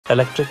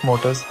Electric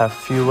motors have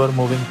fewer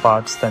moving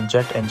parts than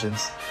jet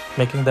engines,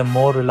 making them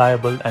more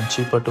reliable and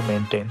cheaper to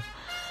maintain.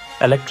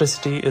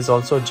 Electricity is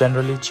also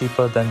generally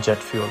cheaper than jet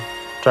fuel.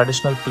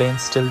 Traditional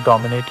planes still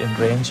dominate in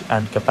range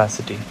and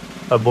capacity.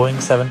 A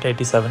Boeing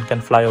 787 can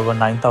fly over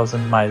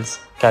 9,000 miles,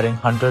 carrying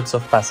hundreds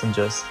of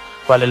passengers,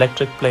 while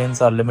electric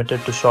planes are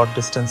limited to short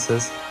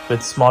distances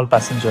with small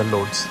passenger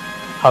loads.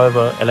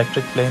 However,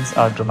 electric planes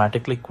are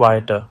dramatically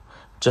quieter,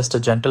 just a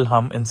gentle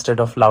hum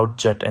instead of loud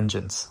jet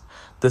engines.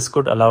 This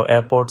could allow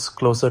airports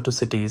closer to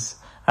cities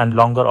and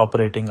longer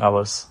operating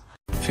hours.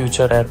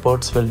 Future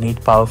airports will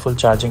need powerful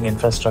charging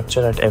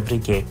infrastructure at every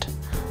gate.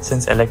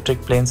 Since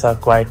electric planes are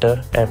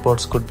quieter,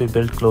 airports could be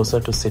built closer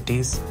to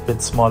cities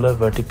with smaller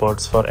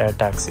vertiports for air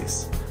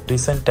taxis.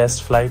 Recent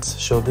test flights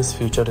show this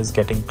future is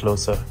getting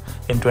closer.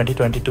 In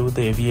 2022,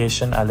 the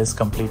Aviation Alice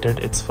completed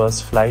its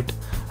first flight,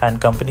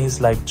 and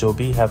companies like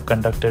Joby have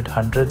conducted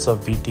hundreds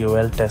of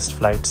VTOL test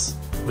flights.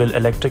 Will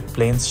electric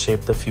planes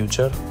shape the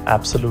future?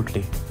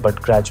 Absolutely,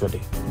 but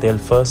gradually. They'll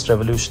first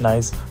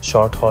revolutionize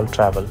short-haul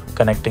travel,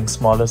 connecting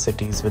smaller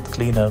cities with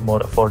cleaner, more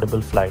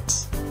affordable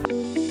flights.